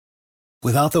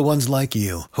Without the ones like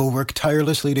you, who work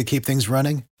tirelessly to keep things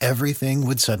running, everything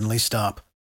would suddenly stop.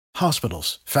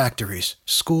 Hospitals, factories,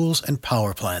 schools, and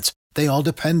power plants, they all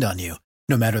depend on you.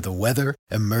 No matter the weather,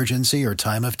 emergency, or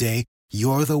time of day,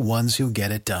 you're the ones who get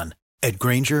it done. At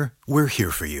Grainger, we're here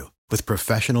for you with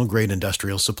professional-grade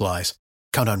industrial supplies.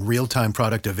 Count on real-time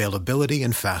product availability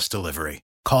and fast delivery.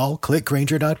 Call, click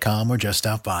Grainger.com, or just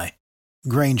stop by.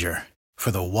 Grainger, for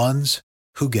the ones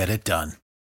who get it done.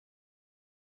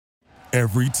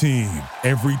 Every team,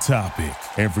 every topic,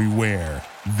 everywhere.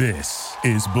 This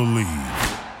is Believe.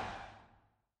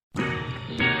 Can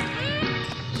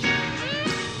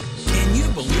you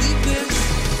believe this?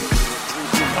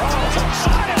 Oh,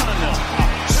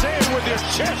 say it with your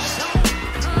chest.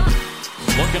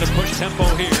 Looking to push tempo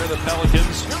here, the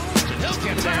Pelicans. He'll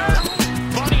get there.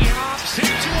 Bunny hops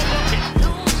into a bucket.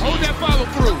 Hold that follow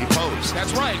through. He posed.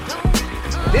 That's right.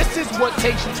 This is what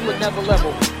takes you to another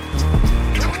level.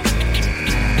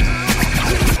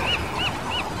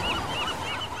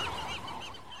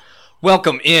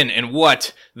 Welcome in, and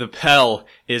what the Pell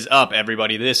is up,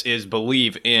 everybody. This is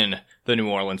Believe in the New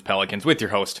Orleans Pelicans with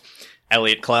your host,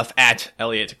 Elliot Clough, at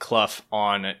Elliot Clough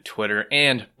on Twitter.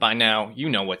 And by now, you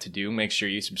know what to do. Make sure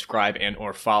you subscribe and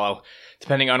or follow,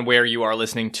 depending on where you are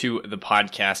listening to the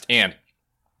podcast. And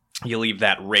you leave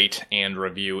that rate and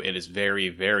review. It is very,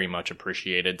 very much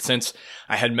appreciated. Since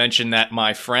I had mentioned that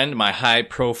my friend, my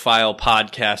high-profile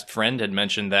podcast friend, had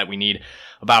mentioned that we need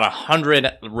about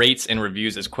 100 rates and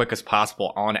reviews as quick as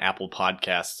possible on Apple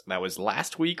Podcasts. That was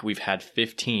last week. We've had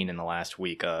 15 in the last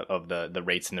week of the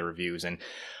rates and the reviews. And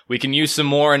we can use some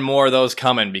more and more of those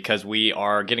coming because we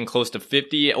are getting close to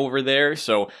 50 over there.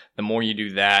 So the more you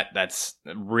do that, that's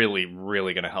really,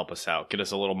 really going to help us out. Get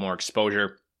us a little more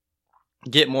exposure.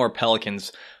 Get more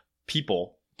Pelicans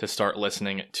people to start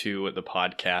listening to the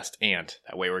podcast. And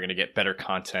that way we're going to get better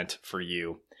content for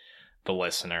you, the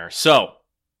listener. So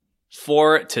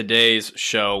for today's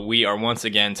show, we are once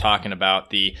again talking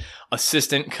about the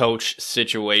assistant coach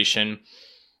situation.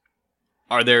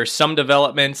 Are there some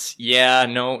developments? Yeah,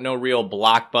 no real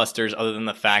blockbusters other than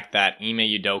the fact that Ime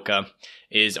Udoka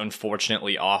is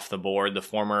unfortunately off the board. The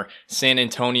former San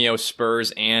Antonio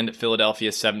Spurs and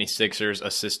Philadelphia 76ers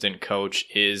assistant coach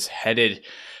is headed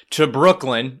to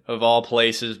Brooklyn, of all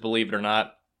places, believe it or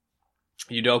not.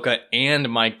 Udoka and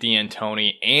Mike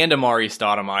D'Antoni and Amari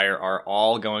Stoudemire are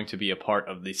all going to be a part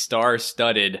of the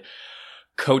star-studded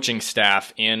coaching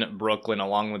staff in Brooklyn,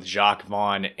 along with Jacques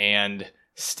Vaughn and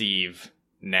Steve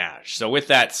Nash. So with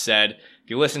that said, if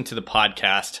you listened to the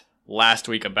podcast last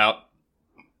week about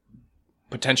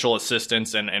potential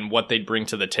assistants and what they'd bring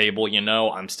to the table, you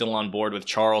know I'm still on board with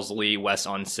Charles Lee, Wes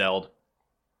Unseld,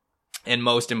 and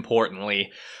most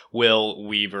importantly, Will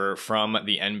Weaver from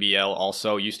the NBL.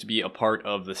 Also used to be a part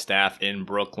of the staff in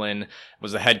Brooklyn,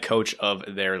 was the head coach of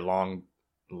their Long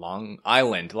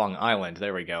Island,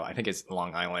 there we go. I think it's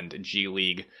Long Island G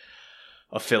League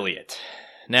affiliate.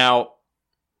 Now,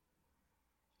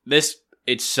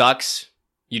 it sucks.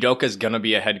 Udoka's going to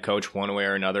be a head coach one way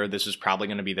or another. This is probably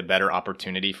going to be the better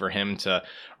opportunity for him to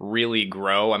really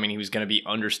grow. I mean, he was going to be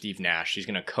under Steve Nash. He's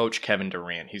going to coach Kevin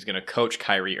Durant. He's going to coach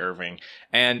Kyrie Irving.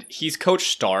 And he's coached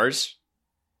stars.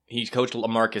 He's coached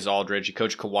LaMarcus Aldridge. He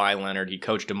coached Kawhi Leonard. He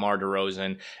coached DeMar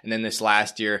DeRozan. And then this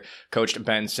last year, coached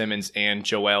Ben Simmons and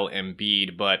Joel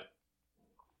Embiid. But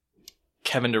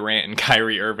Kevin Durant and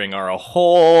Kyrie Irving are a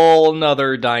whole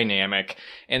nother dynamic.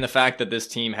 And the fact that this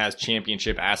team has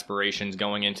championship aspirations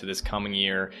going into this coming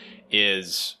year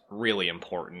is really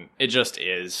important. It just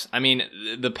is. I mean,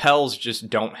 the Pels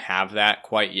just don't have that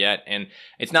quite yet. And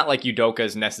it's not like Udoka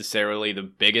is necessarily the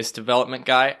biggest development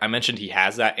guy. I mentioned he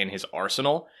has that in his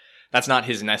arsenal. That's not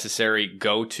his necessary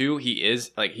go-to.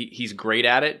 He's great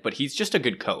at it, but he's just a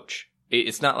good coach.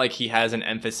 It's not like he has an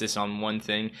emphasis on one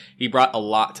thing. He brought a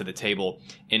lot to the table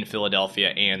in Philadelphia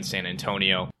and San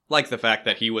Antonio, like the fact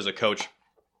that he was a coach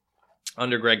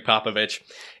under Greg Popovich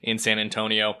in San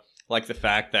Antonio, like the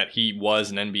fact that he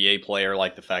was an NBA player,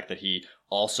 like the fact that he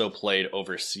also played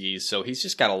overseas. So he's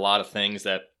just got a lot of things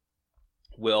that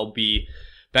will be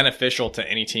beneficial to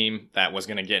any team that was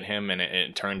going to get him, and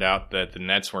it turned out that the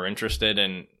Nets were interested.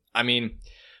 And I mean,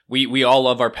 we all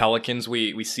love our Pelicans.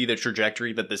 We see the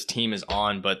trajectory that this team is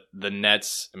on, but the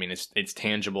Nets, I mean, it's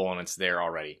tangible and it's there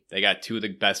already. They got two of the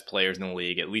best players in the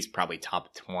league, at least probably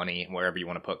top 20, wherever you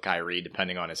want to put Kyrie,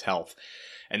 depending on his health.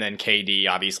 And then KD,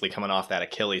 obviously coming off that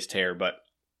Achilles tear, but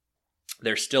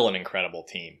they're still an incredible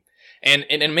team. And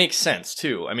it makes sense,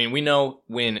 too. I mean, we know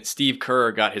when Steve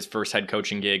Kerr got his first head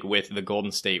coaching gig with the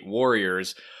Golden State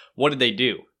Warriors, what did they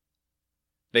do?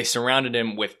 They surrounded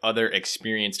him with other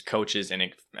experienced coaches and,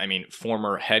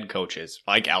 former head coaches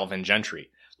like Alvin Gentry,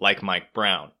 like Mike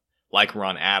Brown, like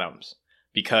Ron Adams,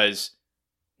 because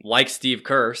like Steve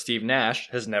Kerr, Steve Nash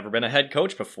has never been a head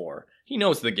coach before. He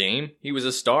knows the game. He was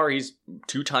a star. He's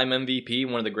 2-time MVP,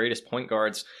 one of the greatest point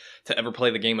guards to ever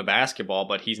play the game of basketball,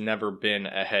 but he's never been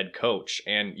a head coach.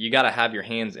 And you got to have your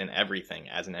hands in everything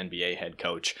as an NBA head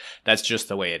coach. That's just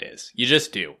the way it is. You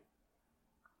just do.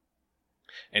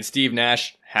 And Steve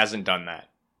Nash hasn't done that.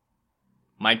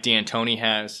 Mike D'Antoni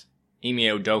has. Ime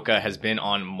Udoka has been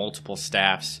on multiple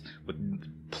staffs with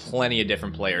plenty of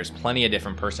different players, plenty of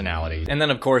different personalities. And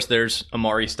then, of course, there's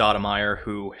Amari Stoudemire,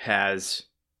 who has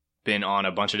been on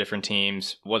a bunch of different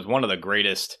teams, was one of the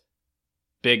greatest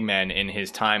big men in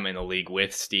his time in the league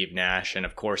with Steve Nash. And,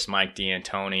 of course, Mike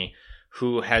D'Antoni,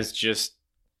 who has just,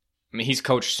 he's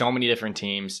coached so many different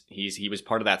teams. He was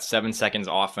part of that 7 seconds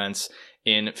offense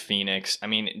in Phoenix.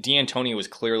 D'Antoni was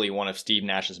clearly one of Steve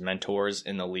Nash's mentors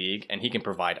in the league, and he can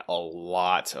provide a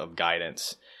lot of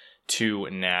guidance to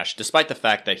Nash, despite the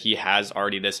fact that he has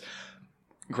already this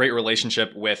great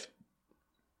relationship with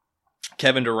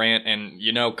Kevin Durant,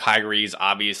 and Kyrie's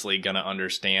obviously going to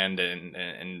understand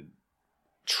and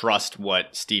trust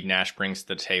what Steve Nash brings to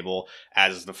the table,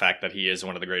 as the fact that he is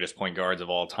one of the greatest point guards of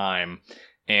all time.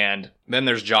 And then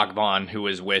there's Jacque Vaughn, who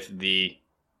is with the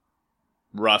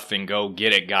rough and go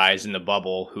get it guys in the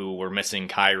bubble who were missing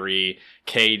Kyrie,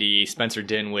 KD, Spencer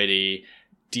Dinwiddie,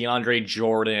 DeAndre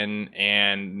Jordan,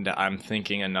 and I'm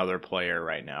thinking another player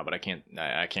right now, but I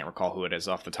can't recall who it is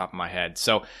off the top of my head.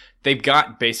 So they've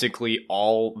got basically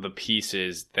all the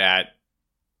pieces that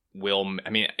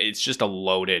it's just a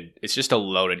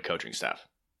loaded coaching staff.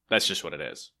 That's just what it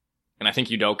is. And I think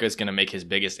Udoka is going to make his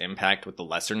biggest impact with the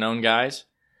lesser known guys.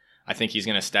 I think he's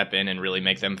going to step in and really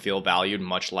make them feel valued,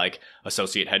 much like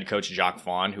associate head coach Jacque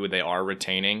Vaughn, who they are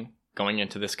retaining going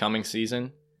into this coming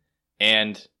season.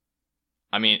 And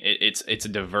it's a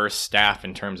diverse staff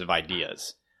in terms of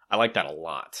ideas. I like that a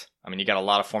lot. You got a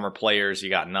lot of former players, you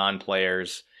got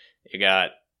non-players, you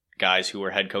got guys who were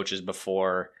head coaches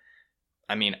before.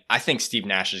 I think Steve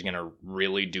Nash is going to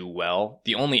really do well.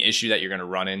 The only issue that you're going to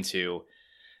run into,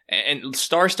 and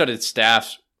star-studded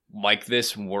staffs like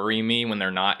this worry me when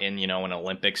they're not in, an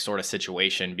Olympic sort of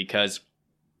situation, because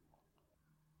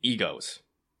egos.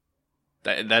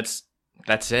 That's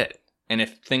it. And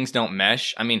if things don't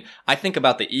mesh, I think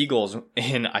about the Eagles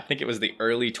in, I think it was the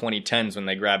early 2010s when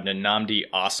they grabbed Nnamdi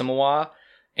Asomugha,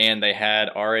 and they had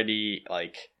already,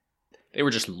 they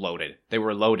were just loaded. They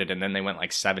were loaded, and then they went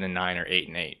 7-9 or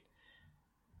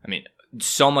 8-8.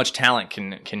 So much talent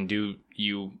can do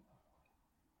you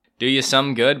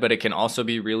some good, but it can also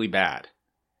be really bad.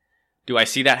 Do I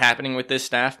see that happening with this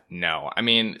staff? No.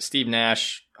 Steve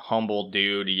Nash, humble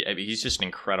dude. He's just an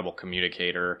incredible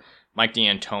communicator. Mike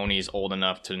D'Antoni's old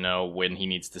enough to know when he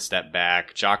needs to step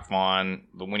back. Jacque Vaughn,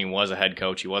 when he was a head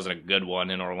coach, he wasn't a good one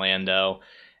in Orlando.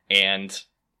 And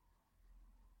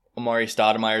Amari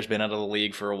Stoudemire's been out of the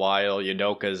league for a while.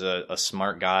 Udoka's a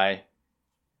smart guy.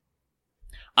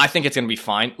 I think it's going to be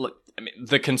fine. Look,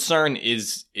 the concern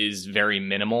is very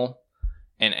minimal.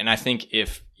 And I think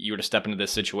if you were to step into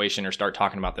this situation or start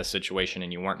talking about this situation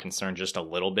and you weren't concerned just a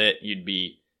little bit, you'd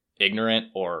be ignorant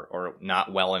or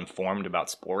not well informed about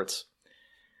sports.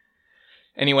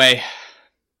 Anyway,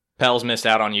 Pels missed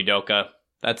out on Udoka.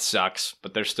 That sucks,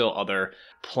 but there's still other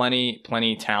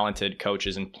plenty talented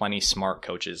coaches and plenty smart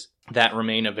coaches that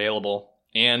remain available.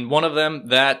 And one of them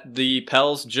that the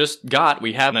Pels just got,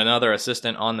 we have another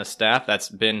assistant on the staff that's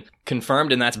been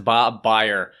confirmed, and that's Bob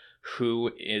Baier,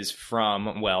 who is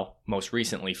from, most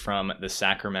recently from the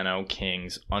Sacramento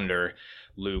Kings under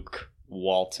Luke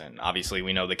Walton. Obviously,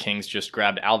 we know the Kings just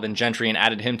grabbed Alvin Gentry and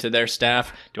added him to their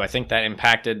staff. Do I think that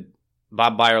impacted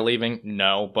Bob Baier leaving?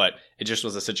 No, but it just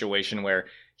was a situation where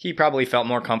he probably felt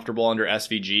more comfortable under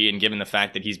SVG, and given the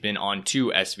fact that he's been on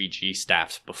 2 SVG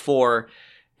staffs before,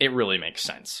 it really makes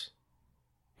sense.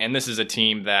 And this is a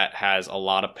team that has a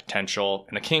lot of potential,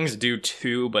 and the Kings do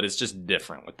too, but it's just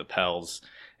different with the Pels.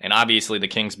 And obviously the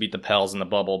Kings beat the Pels in the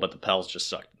bubble, but the Pels just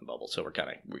sucked in the bubble, so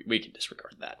we can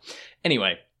disregard that.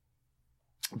 Anyway,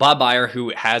 Bob Baier,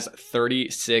 who has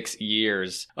 36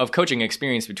 years of coaching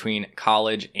experience between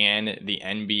college and the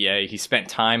NBA. He spent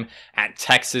time at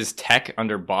Texas Tech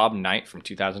under Bob Knight from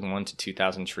 2001 to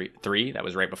 2003. That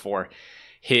was right before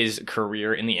his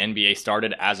career in the NBA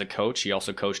started as a coach. He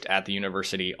also coached at the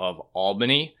University of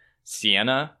Albany,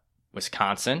 Siena,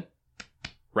 Wisconsin,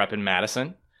 repping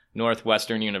Madison,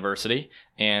 Northwestern University,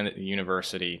 and the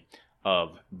University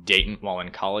of Dayton while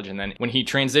in college. And then when he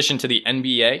transitioned to the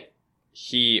NBA,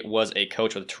 he was a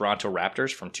coach with the Toronto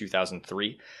Raptors from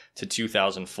 2003 to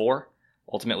 2004.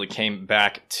 ultimately came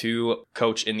back to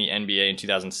coach in the NBA in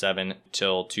 2007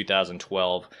 till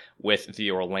 2012 with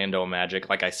the Orlando Magic.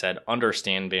 Like I said, under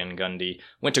Stan Van Gundy.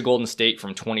 Went to Golden State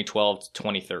from 2012 to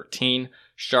 2013.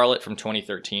 Charlotte from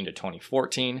 2013 to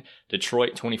 2014.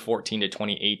 Detroit 2014 to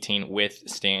 2018 with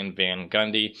Stan Van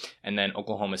Gundy. And then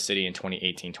Oklahoma City in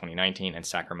 2018-2019 and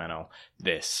Sacramento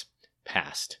this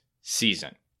past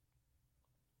season.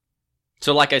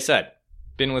 So like I said,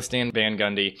 been with Stan Van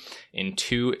Gundy in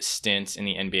 2 stints in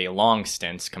the NBA, long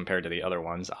stints compared to the other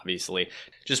ones, obviously.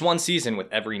 Just 1 season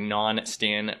with every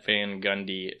non-Stan Van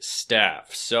Gundy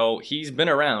staff. So he's been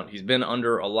around. He's been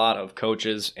under a lot of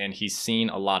coaches, and he's seen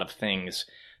a lot of things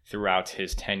throughout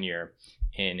his tenure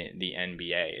in the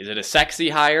NBA. Is it a sexy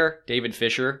hire? David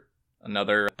Fisher,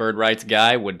 another bird rights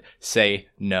guy, would say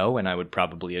no, and I would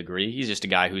probably agree. He's just a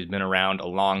guy who's been around a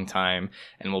long time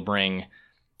and will bring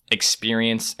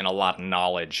experience and a lot of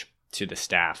knowledge to the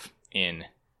staff in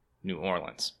New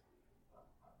Orleans.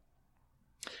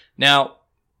 Now,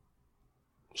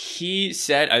 he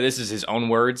said, this is his own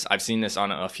words. I've seen this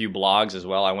on a few blogs as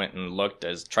well. I went and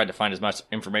tried to find as much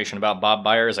information about Bob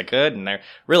Byer as I could, and there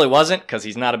really wasn't because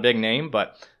he's not a big name,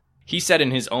 but he said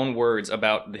in his own words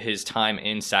about his time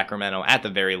in Sacramento, at the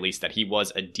very least, that he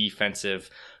was a defensive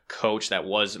coach. That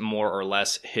was more or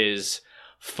less his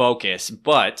focus,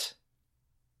 but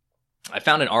I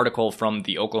found an article from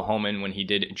the Oklahoman when he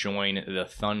did join the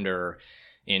Thunder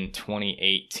in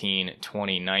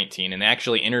 2018-2019, and they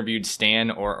actually interviewed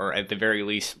Stan, or at the very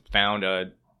least found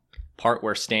a part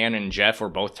where Stan and Jeff were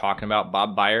both talking about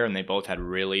Bob Byer, and they both had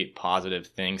really positive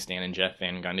things, Stan and Jeff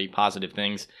Van Gundy, positive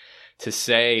things to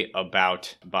say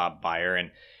about Bob Byer.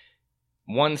 And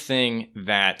one thing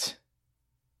that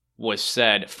was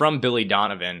said from Billy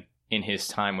Donovan in his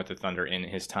time with the Thunder, in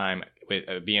his time with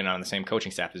being on the same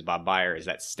coaching staff as Bob Byer, is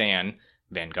that Stan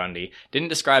Van Gundy didn't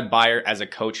describe Byer as a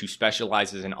coach who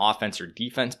specializes in offense or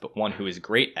defense, but one who is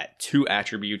great at 2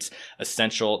 attributes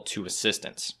essential to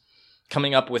assistants: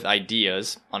 coming up with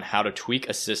ideas on how to tweak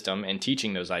a system and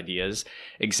teaching those ideas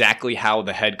exactly how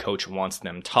the head coach wants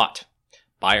them taught.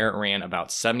 Byer ran about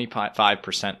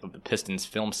 75% of the Pistons'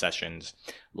 film sessions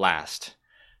last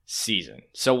season.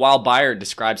 So while Byer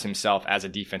describes himself as a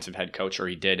defensive head coach, or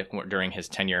he did during his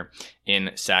tenure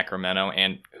in Sacramento,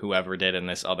 and whoever did in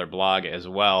this other blog as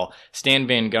well, Stan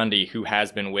Van Gundy, who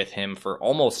has been with him for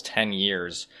almost 10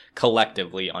 years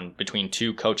collectively on between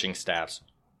 2 coaching staffs,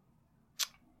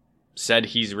 said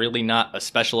he's really not a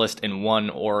specialist in one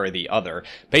or the other.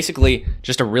 Basically,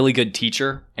 just a really good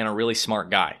teacher and a really smart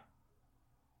guy.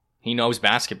 He knows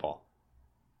basketball.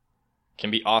 Can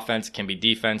be offense, can be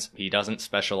defense. He doesn't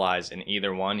specialize in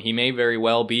either one. He may very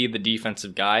well be the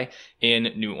defensive guy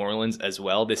in New Orleans as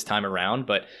well this time around,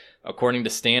 but according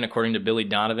to Stan, according to Billy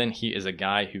Donovan, he is a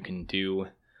guy who can do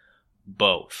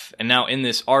both. And now in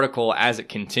this article, as it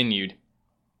continued,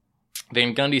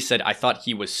 Van Gundy said, "I thought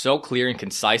he was so clear and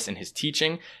concise in his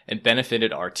teaching and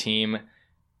benefited our team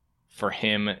for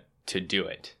him to do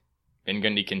it." Van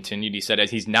Gundy continued, he said, as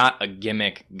he's not a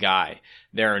gimmick guy.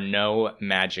 There are no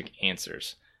magic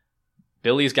answers.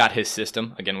 Billy's got his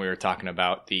system. Again, we were talking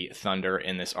about the Thunder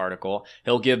in this article.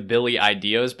 He'll give Billy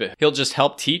ideas, but he'll just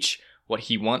help teach what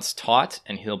he wants taught,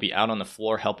 and he'll be out on the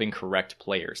floor helping correct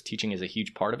players. Teaching is a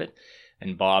huge part of it,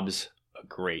 and Bob's a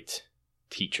great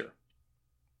teacher.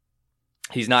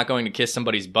 He's not going to kiss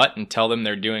somebody's butt and tell them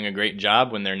they're doing a great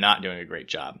job when they're not doing a great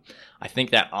job. I think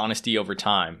that honesty over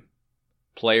time,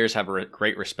 players have a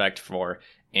great respect for,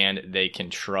 and they can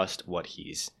trust what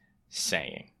he's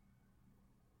saying.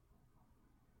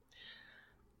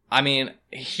 I mean,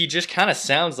 he just kind of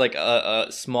sounds like a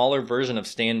smaller version of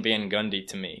Stan Van Gundy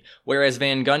to me. Whereas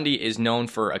Van Gundy is known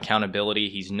for accountability,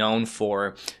 he's known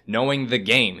for knowing the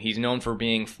game, he's known for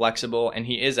being flexible, and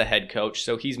he is a head coach,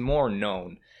 so he's more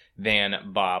known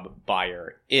than Bob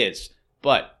Byer is.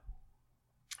 But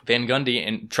Van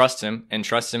Gundy trusts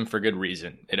him for good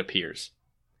reason, it appears.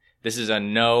 This is a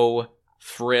no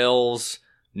frills,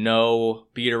 no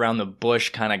beat around the bush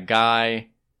kind of guy.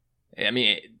 I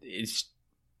mean,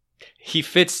 he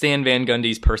fits Stan Van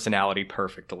Gundy's personality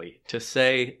perfectly, to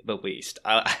say the least.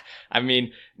 I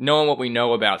mean, knowing what we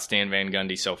know about Stan Van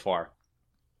Gundy so far,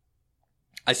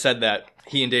 I said that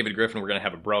he and David Griffin were going to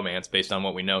have a bromance based on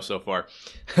what we know so far.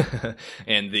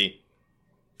 And the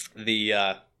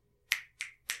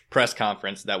press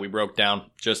conference that we broke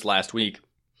down just last week,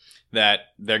 that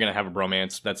they're going to have a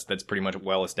bromance. That's pretty much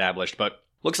well established. But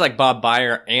looks like Bob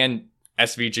Byer and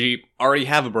SVG already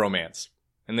have a bromance,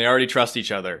 and they already trust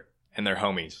each other, and they're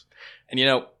homies. And, you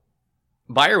know,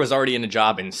 Byer was already in a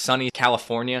job in sunny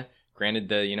California. Granted,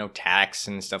 the, tax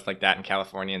and stuff like that in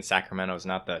California and Sacramento is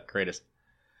not the greatest.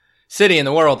 city in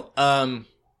the world.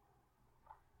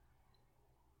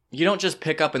 You don't just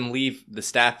pick up and leave the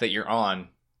staff that you're on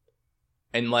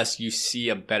unless you see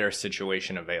a better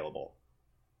situation available.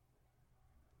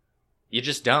 You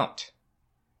just don't.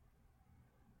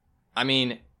 I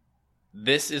mean,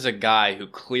 this is a guy who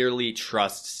clearly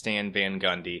trusts Stan Van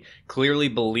Gundy, clearly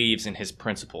believes in his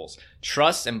principles.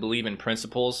 Trust and believe in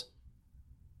principles,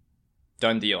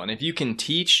 done deal. And if you can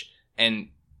teach, and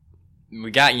we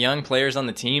got young players on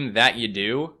the team that you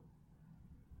do,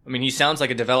 I mean, he sounds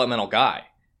like a developmental guy.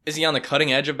 Is he on the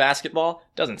cutting edge of basketball?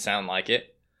 Doesn't sound like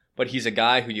it. But he's a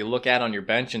guy who you look at on your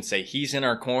bench and say, he's in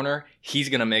our corner, he's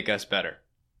going to make us better.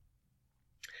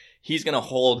 He's going to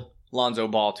hold Lonzo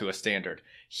Ball to a standard.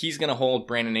 He's going to hold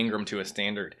Brandon Ingram to a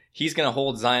standard. He's going to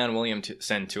hold Zion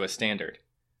Williamson to a standard.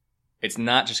 It's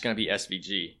not just going to be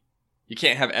SVG. You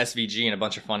can't have SVG and a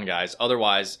bunch of fun guys.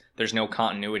 Otherwise, there's no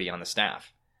continuity on the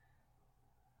staff.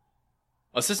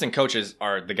 Assistant coaches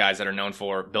are the guys that are known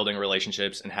for building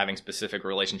relationships and having specific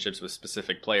relationships with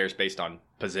specific players based on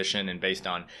position and based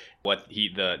on what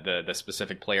the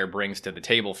specific player brings to the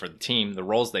table for the team, the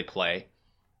roles they play.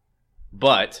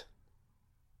 But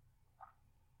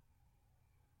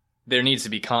there needs to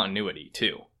be continuity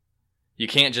too. You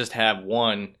can't just have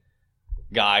one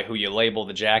guy who you label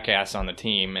the jackass on the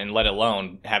team and let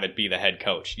alone have it be the head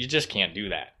coach. You just can't do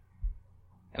that.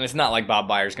 And it's not like Bob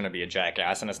Byer's going to be a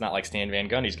jackass, and it's not like Stan Van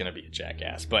Gundy's going to be a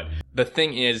jackass. But the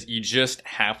thing is, you just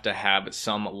have to have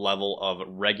some level of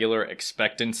regular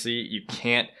expectancy. You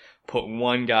can't put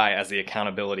one guy as the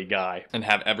accountability guy and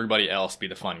have everybody else be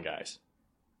the fun guys.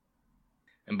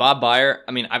 And Bob Byer,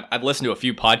 I mean, I've listened to a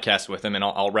few podcasts with him, and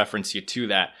I'll reference you to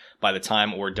that by the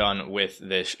time we're done with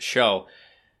this show.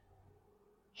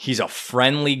 He's a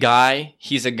friendly guy.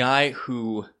 He's a guy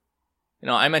who...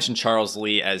 I mentioned Charles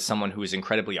Lee as someone who is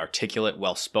incredibly articulate,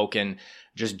 well-spoken,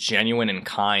 just genuine and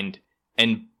kind.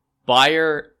 And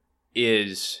Byer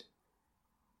is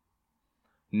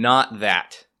not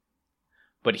that.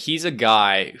 But he's a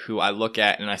guy who I look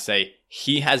at and I say,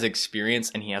 he has experience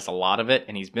and he has a lot of it,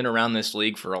 and he's been around this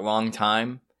league for a long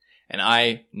time. And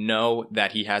I know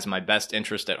that he has my best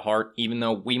interest at heart, even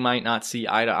though we might not see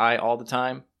eye to eye all the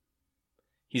time.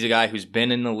 He's a guy who's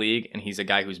been in the league, and he's a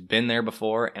guy who's been there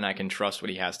before, and I can trust what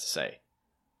he has to say.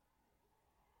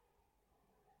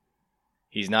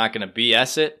 He's not going to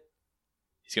BS it.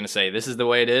 He's going to say, this is the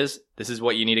way it is, this is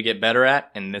what you need to get better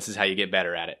at, and this is how you get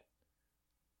better at it.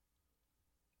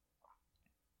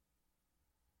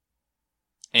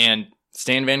 And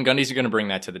Stan Van Gundy's going to bring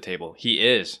that to the table. He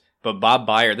is. But Bob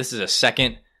Byer, this is a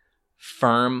second,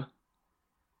 firm,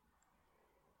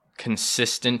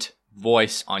 consistent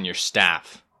voice on your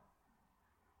staff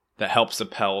that helps the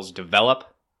Pels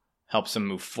develop, helps them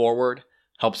move forward,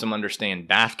 helps them understand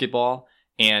basketball,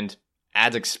 and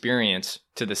adds experience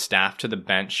to the staff, to the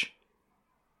bench,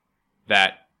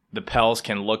 that the Pels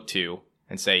can look to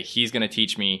and say, he's going to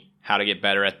teach me how to get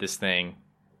better at this thing,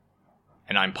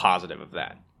 and I'm positive of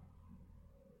that.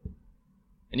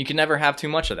 And you can never have too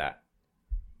much of that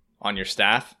on your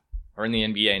staff or in the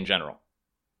NBA in general.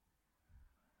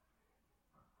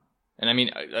 And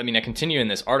I continue in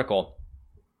this article,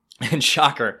 and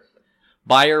shocker,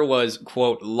 Byer was,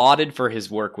 quote, lauded for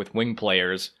his work with wing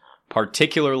players,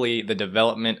 particularly the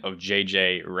development of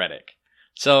JJ Redick.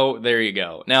 So there you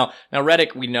go. Now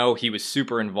Redick, we know he was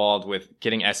super involved with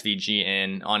getting SVG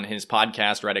in. On his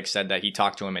podcast, Redick said that he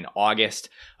talked to him in August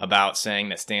about saying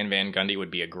that Stan Van Gundy would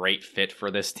be a great fit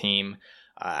for this team.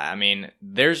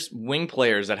 There's wing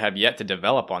players that have yet to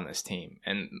develop on this team,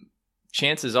 and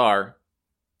chances are,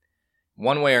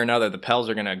 one way or another, the Pels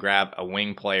are going to grab a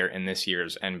wing player in this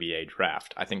year's NBA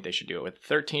draft. I think they should do it with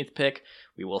the 13th pick.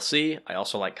 We will see. I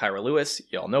also like Kyra Lewis.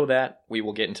 Y'all know that. We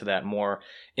will get into that more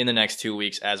in the next 2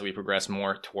 weeks as we progress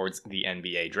more towards the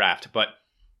NBA draft. But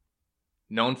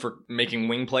known for making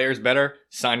wing players better,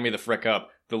 sign me the frick up.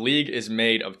 The league is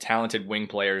made of talented wing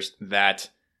players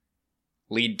that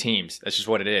lead teams. That's just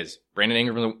what it is. Brandon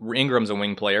Ingram's a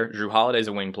wing player. Drew Holiday's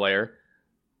a wing player.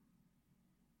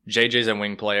 JJ's a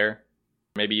wing player.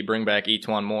 Maybe you bring back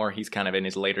Etuan Moore. He's kind of in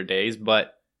his later days,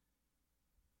 but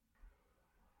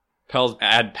Pels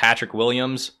add Patrick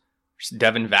Williams,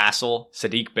 Devin Vassell,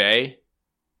 Sadiq Bey,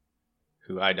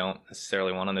 who I don't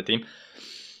necessarily want on the team.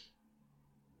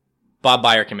 Bob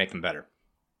Byer can make them better.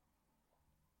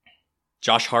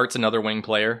 Josh Hart's another wing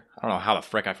player. I don't know how the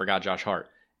frick I forgot Josh Hart.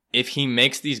 If he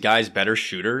makes these guys better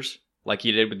shooters, like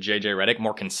he did with JJ Redick,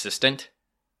 more consistent,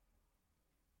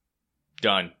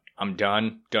 done. I'm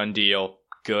done. Done deal.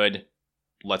 Good.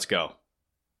 Let's go.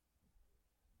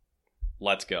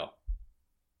 Let's go.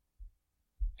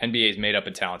 NBA is made up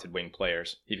of talented wing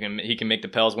players. He can make the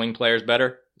Pels wing players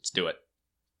better. Let's do it.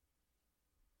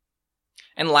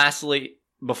 And lastly,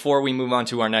 before we move on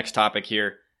to our next topic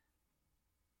here,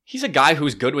 he's a guy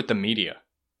who's good with the media.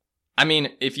 I mean,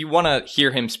 if you want to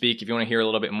hear him speak, if you want to hear a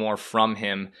little bit more from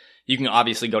him, you can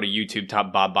obviously go to YouTube,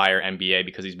 type Bob Byer NBA,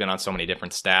 because he's been on so many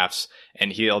different staffs,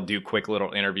 and he'll do quick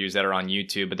little interviews that are on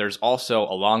YouTube. But there's also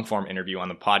a long-form interview on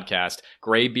the podcast,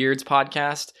 Graybeard's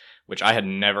podcast, which I had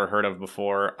never heard of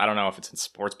before. I don't know if it's a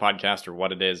sports podcast or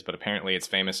what it is, but apparently it's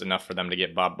famous enough for them to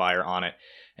get Bob Byer on it.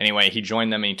 Anyway, he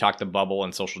joined them and he talked to bubble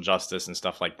and social justice and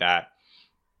stuff like that.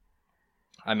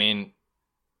 I mean,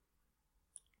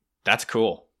 that's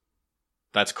cool.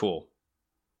 That's cool.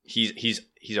 He's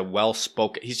a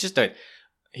well-spoken.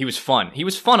 He was fun. He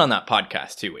was fun on that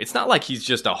podcast too. It's not like he's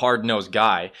just a hard-nosed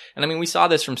guy. And I mean, we saw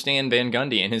this from Stan Van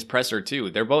Gundy and his presser too.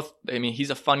 They're both, I mean, he's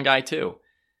a fun guy too.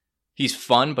 He's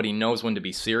fun, but he knows when to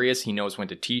be serious. He knows when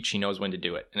to teach. He knows when to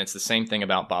do it. And it's the same thing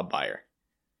about Bob Byer.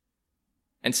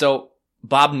 And so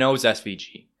Bob knows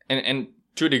SVG. And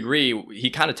to a degree, he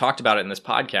kind of talked about it in this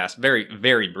podcast very,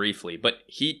 very briefly. But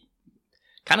he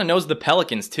kind of knows the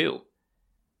Pelicans too.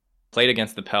 Played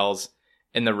against the Pels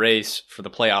in the race for the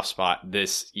playoff spot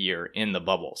this year in the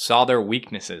bubble. Saw their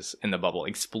weaknesses in the bubble.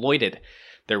 Exploited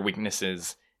their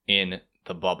weaknesses in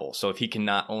the bubble. So if he can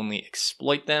not only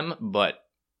exploit them, but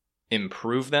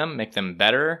improve them, make them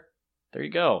better, there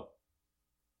you go.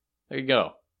 There you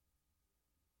go.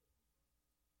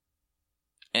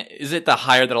 Is it the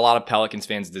hire that a lot of Pelicans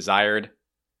fans desired?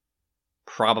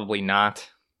 Probably not.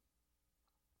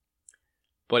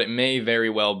 But it may very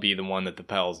well be the one that the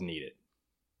Pels needed.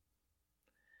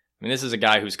 I mean, this is a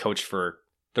guy who's coached for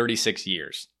 36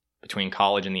 years between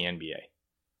college and the NBA.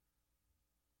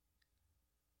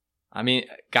 I mean,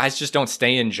 guys just don't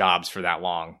stay in jobs for that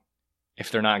long if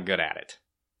they're not good at it.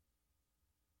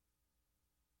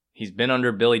 He's been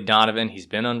under Billy Donovan. He's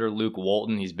been under Luke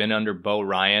Walton. He's been under Bo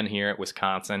Ryan here at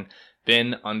Wisconsin.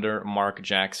 Been under Mark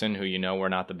Jackson, who you know we're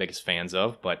not the biggest fans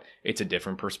of, but it's a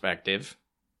different perspective.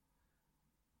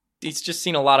 He's just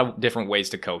seen a lot of different ways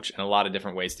to coach and a lot of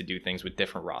different ways to do things with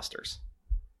different rosters.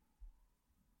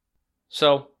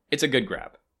 So, it's a good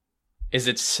grab. Is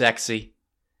it sexy?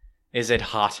 Is it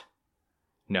hot?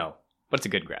 No, but it's a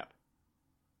good grab.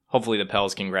 Hopefully the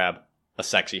Pels can grab a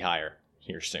sexy hire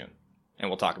here soon. And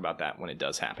we'll talk about that when it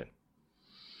does happen.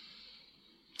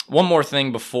 One more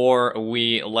thing before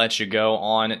we let you go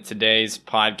on today's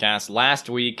podcast. Last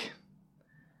week,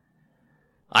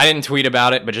 I didn't tweet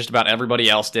about it, but just about everybody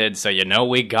else did. So you know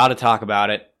we got to talk about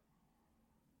it.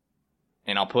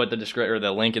 And I'll put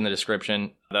the link in the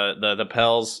description. The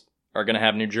Pels are going to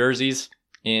have new jerseys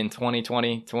in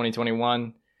 2020,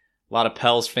 2021. A lot of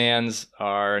Pels fans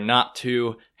are not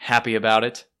too happy about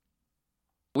it.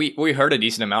 We heard a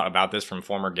decent amount about this from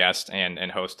former guest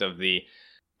and host of the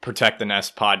Protect the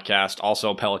Nest podcast,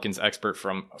 also Pelicans expert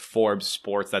from Forbes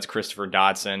Sports. That's Christopher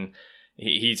Dodson.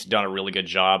 He's done a really good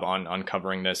job on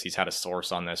uncovering this. He's had a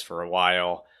source on this for a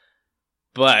while.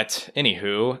 But,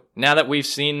 anywho, now that we've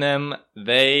seen them,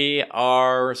 they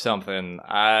are something.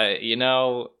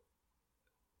 They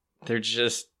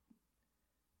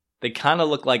kind of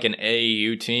look like an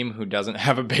AAU team who doesn't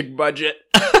have a big budget.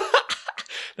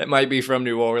 That might be from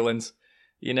New Orleans,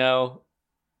 you know?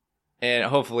 And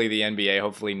hopefully the NBA,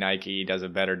 hopefully Nike does a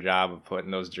better job of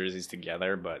putting those jerseys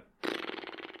together, but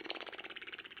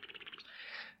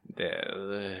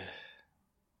they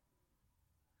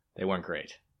weren't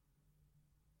great.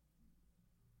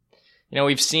 You know,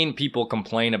 we've seen people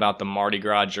complain about the Mardi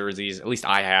Gras jerseys, at least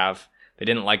I have. They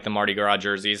didn't like the Mardi Gras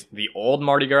jerseys. The old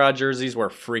Mardi Gras jerseys were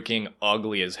freaking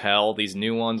ugly as hell. These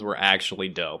new ones were actually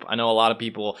dope. I know a lot of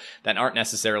people that aren't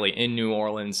necessarily in New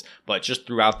Orleans, but just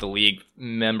throughout the league,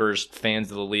 members, fans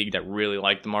of the league that really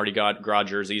like the Mardi Gras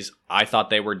jerseys. I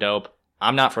thought they were dope.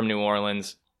 I'm not from New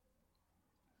Orleans,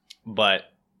 but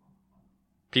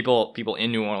people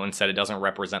in New Orleans said it doesn't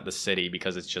represent the city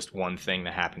because it's just one thing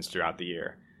that happens throughout the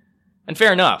year. And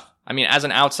fair enough. I mean, as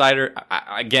an outsider,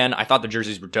 I thought the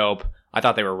jerseys were dope. I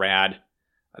thought they were rad.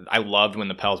 I loved when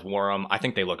the Pels wore them. I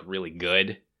think they look really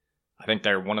good. I think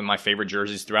they're one of my favorite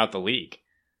jerseys throughout the league.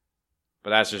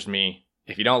 But that's just me.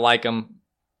 If you don't like them,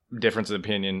 difference of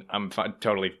opinion, I'm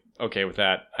totally okay with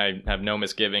that. I have no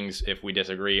misgivings if we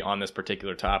disagree on this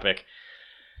particular topic.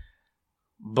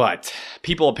 But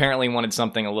people apparently wanted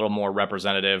something a little more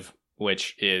representative,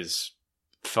 which is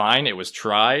fine. It was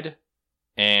tried.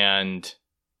 And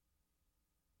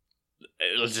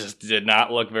it just did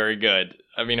not look very good.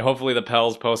 I mean, hopefully the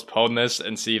Pels postpone this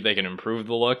and see if they can improve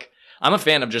the look. I'm a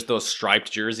fan of just those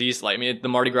striped jerseys. Like, I mean, the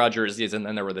Mardi Gras jerseys, and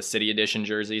then there were the City Edition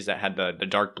jerseys that had the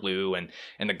dark blue and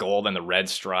the gold and the red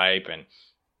stripe. And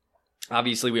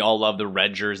obviously, we all love the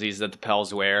red jerseys that the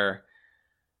Pels wear.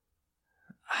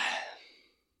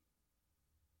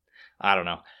 I don't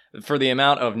know. For the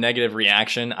amount of negative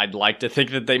reaction, I'd like to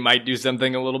think that they might do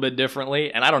something a little bit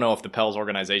differently. And I don't know if the Pels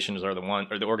organizations are the one,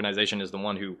 or the organization is the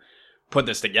one who put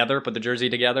the jersey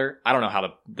together. I don't know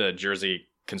how the jersey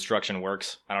construction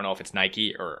works. I don't know if it's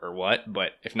Nike or what,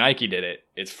 but if Nike did it,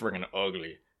 it's friggin'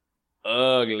 ugly.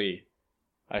 Ugly.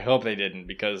 I hope they didn't,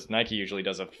 because Nike usually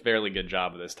does a fairly good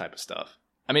job of this type of stuff.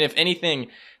 I mean, if anything,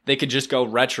 they could just go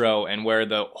retro and wear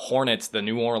the Hornets, the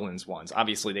New Orleans ones.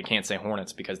 Obviously, they can't say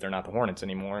Hornets because they're not the Hornets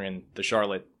anymore, and the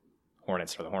Charlotte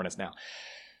Hornets are the Hornets now.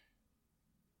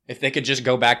 If they could just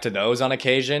go back to those on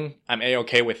occasion, I'm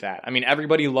A-okay with that. I mean,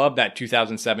 everybody loved that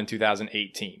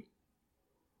 2007-2008 team.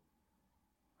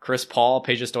 Chris Paul,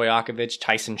 Peja Stojakovic,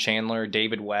 Tyson Chandler,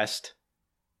 David West.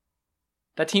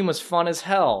 That team was fun as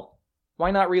hell.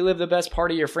 Why not relive the best part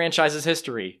of your franchise's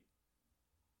history?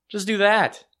 Just do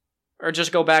that. Or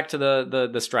just go back to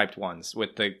the striped ones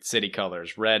with the city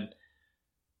colors. Red,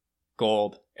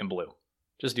 gold, and blue.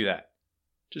 Just do that.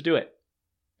 Just do it.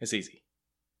 It's easy.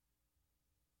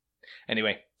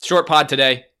 Anyway, short pod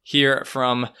today here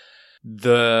from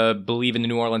the Believe in the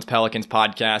New Orleans Pelicans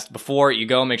podcast. Before you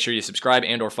go, make sure you subscribe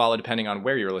and or follow depending on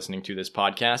where you're listening to this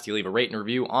podcast. You leave a rate and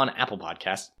review on Apple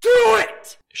Podcasts. Do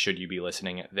it! Should you be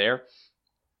listening there.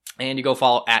 And you go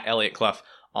follow at Elliot Clough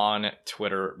on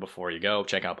Twitter before you go.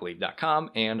 Check out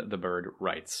Believe.com and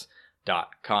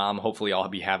TheBirdWrites.com. Hopefully I'll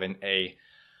be having a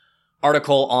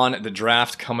article on the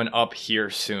draft coming up here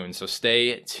soon. So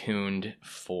stay tuned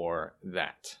for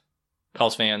that.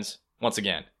 Pels fans, once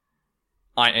again,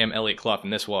 I am Elliot Clough,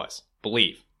 and this was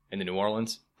Believe in the New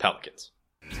Orleans Pelicans.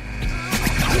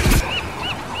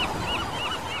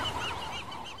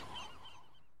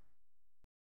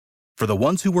 For the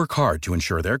ones who work hard to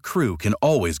ensure their crew can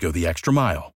always go the extra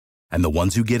mile, and the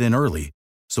ones who get in early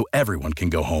so everyone can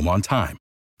go home on time,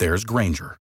 there's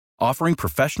Grainger, offering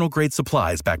professional-grade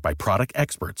supplies backed by product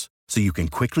experts so you can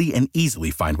quickly and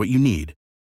easily find what you need.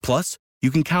 Plus, you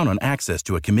can count on access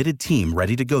to a committed team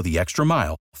ready to go the extra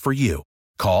mile for you.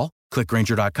 Call, click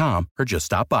Grainger.com, or just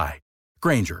stop by.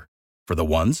 Grainger, for the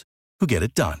ones who get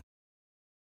it done.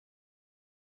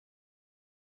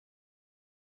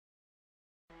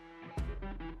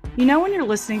 You know when you're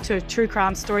listening to a true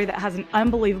crime story that has an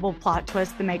unbelievable plot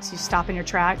twist that makes you stop in your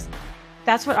tracks?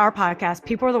 That's what our podcast,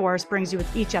 People Are the Worst, brings you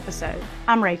with each episode.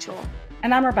 I'm Rachel.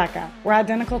 And I'm Rebecca. We're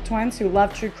identical twins who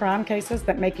love true crime cases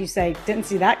that make you say, didn't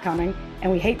see that coming,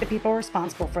 and we hate the people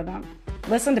responsible for them.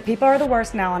 Listen to People Are the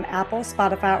Worst now on Apple,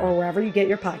 Spotify, or wherever you get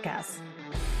your podcasts.